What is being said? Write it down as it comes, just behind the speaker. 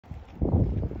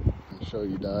show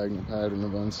you diagonal pattern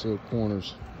of unsealed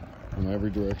corners on every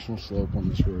directional slope on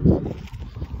this roof.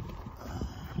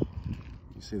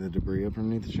 You see the debris up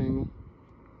underneath the shingle?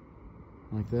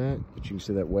 Like that. But you can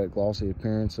see that wet, glossy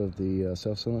appearance of the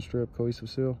self-sealant strip cohesive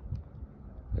seal.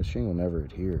 That shingle never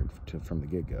adhered from the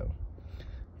get-go.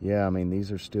 Yeah, I mean,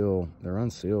 these are still, they're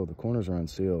unsealed. The corners are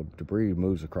unsealed. Debris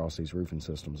moves across these roofing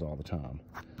systems all the time.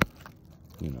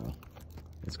 You know,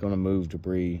 it's going to move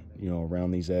debris, you know,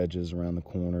 around these edges, around the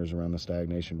corners, around the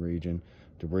stagnation region.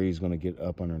 Debris is going to get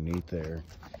up underneath there,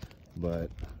 but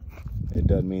it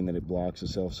doesn't mean that it blocks the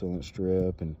self-sealant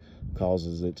strip and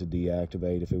causes it to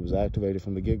deactivate. If it was activated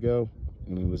from the get-go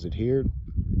and it was adhered,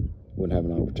 wouldn't have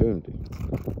an opportunity.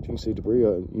 But you can see debris,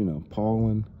 you know,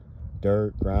 pollen,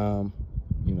 dirt, grime,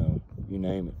 you know, you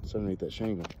name it. It's underneath that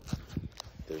shingle.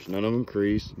 There's none of them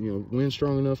creased. You know, wind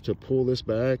strong enough to pull this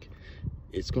back,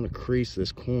 it's going to crease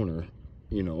this corner,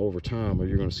 you know, over time, or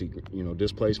you're going to see, you know,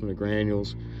 displacement of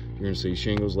granules. You're going to see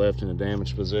shingles left in a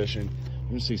damaged position. You're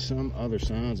going to see some other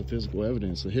signs of physical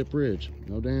evidence. The hip ridge,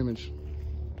 no damage.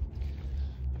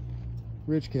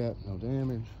 Ridge cap, no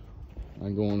damage. I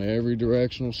can go on every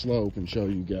directional slope and show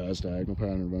you guys diagonal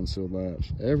pattern of unsealed latch.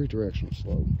 Every directional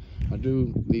slope. I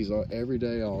do these every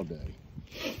day, all day.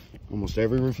 Almost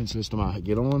every roofing system I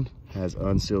get on has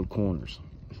unsealed corners.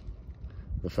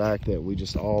 The fact that we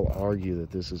just all argue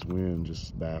that this is wind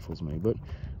just baffles me. But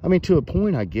I mean, to a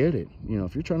point, I get it. You know,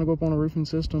 if you're trying to go up on a roofing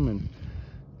system and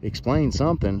explain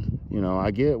something, you know,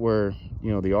 I get where,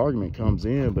 you know, the argument comes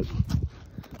in, but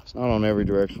it's not on every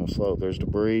directional slope. There's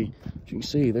debris. As you can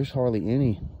see, there's hardly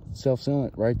any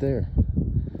self-sealant right there.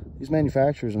 These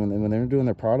manufacturers, when they're doing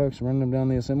their products, running them down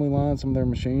the assembly line, some of their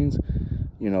machines,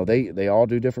 you know, they all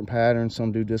do different patterns.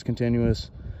 Some do discontinuous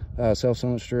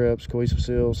self-sealant strips, cohesive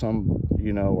seal. Some,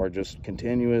 you know, are just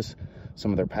continuous.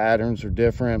 Some of their patterns are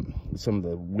different. Some of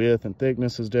the width and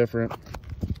thickness is different.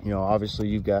 You know, obviously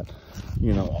you've got,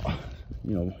 you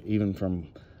know, even from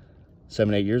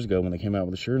 7-8 years ago when they came out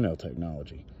with the sure nail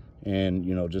technology, and,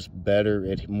 you know, just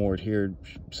better, more adhered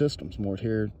systems, more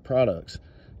adhered products.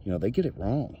 You know, they get it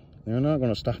wrong. They're not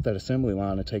going to stop that assembly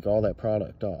line and take all that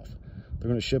product off. They're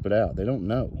going to ship it out. They don't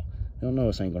know. They don't know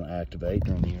this ain't going to activate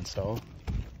during the install.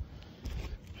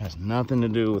 Has nothing to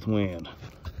do with wind.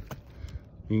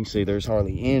 You can see there's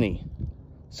hardly any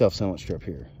self-sealant strip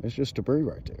here. It's just debris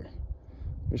right there.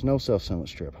 There's no self-sealant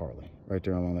strip hardly right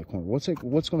there along that corner. What's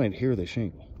going to adhere to the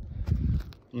shingle?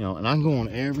 You know, and I can go on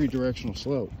every directional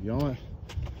slope. Y'all,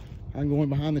 I can go in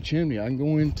behind the chimney. I can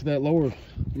go into that lower,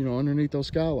 you know, underneath those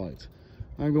skylights.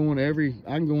 I can go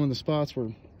in the spots where,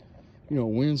 you know,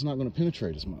 wind's not going to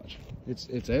penetrate as much.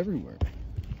 It's everywhere.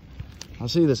 I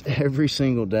see this every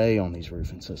single day on these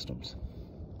roofing systems.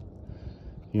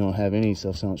 You don't have any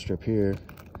self-sealant strip here,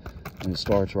 and it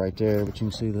starts right there, but you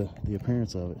can see the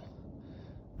appearance of it.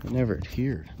 It never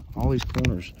adhered. All these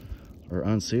corners are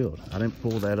unsealed. I didn't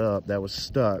pull that up. That was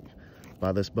stuck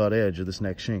by this butt edge of this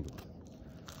next shingle.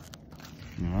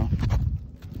 You know?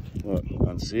 Look,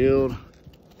 unsealed.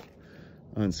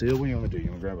 Unsealed. What do you want me to do?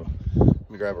 You want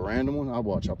to grab a random one? I'll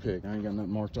pick. I ain't got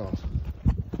nothing marked off.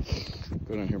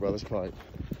 Go down here by this pipe.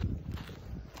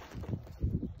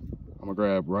 I'm gonna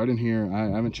grab right in here. I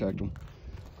haven't checked them.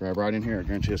 Grab right in here. I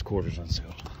guarantee this quarter's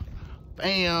unsealed.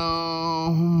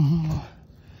 Bam!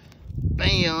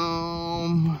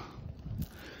 Bam!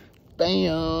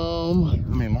 Bam! I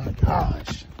mean, my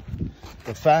gosh.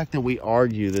 The fact that we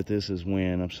argue that this is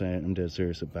wind, I'm dead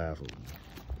serious, it baffles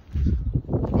me.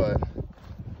 But,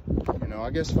 you know, I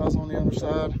guess if I was on the other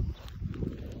side,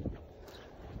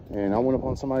 and I went up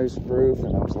on somebody's roof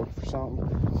and I was looking for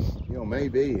something, you know,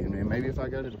 maybe. I mean, maybe if I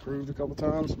got it approved a couple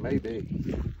times, maybe.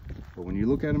 But when you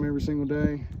look at them every single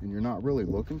day and you're not really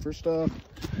looking for stuff,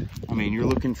 I mean, you're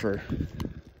looking for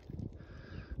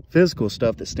physical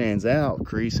stuff that stands out,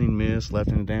 creasing, mist,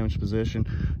 left in a damaged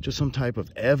position, just some type of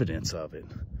evidence of it.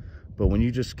 But when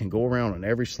you just can go around on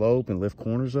every slope and lift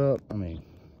corners up, I mean,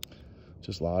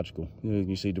 just logical.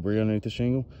 You see debris underneath the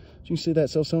shingle. You can see that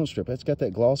self-sealant strip. That's got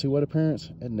that glossy, wet appearance.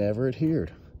 It never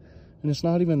adhered. And it's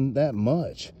not even that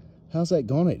much. How's that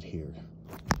going to adhere?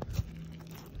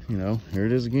 You know, here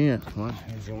it is again. Well,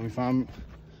 if you only find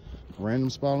a random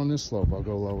spot on this slope, I'll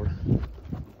go lower.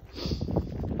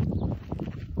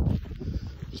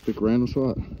 Just pick a random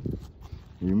spot.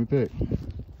 Give me a pick.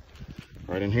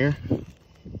 Right in here.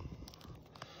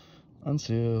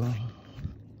 Unsealed.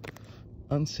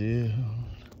 Unsealed.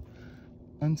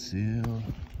 Unsealed.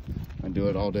 I do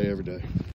it all day, every day.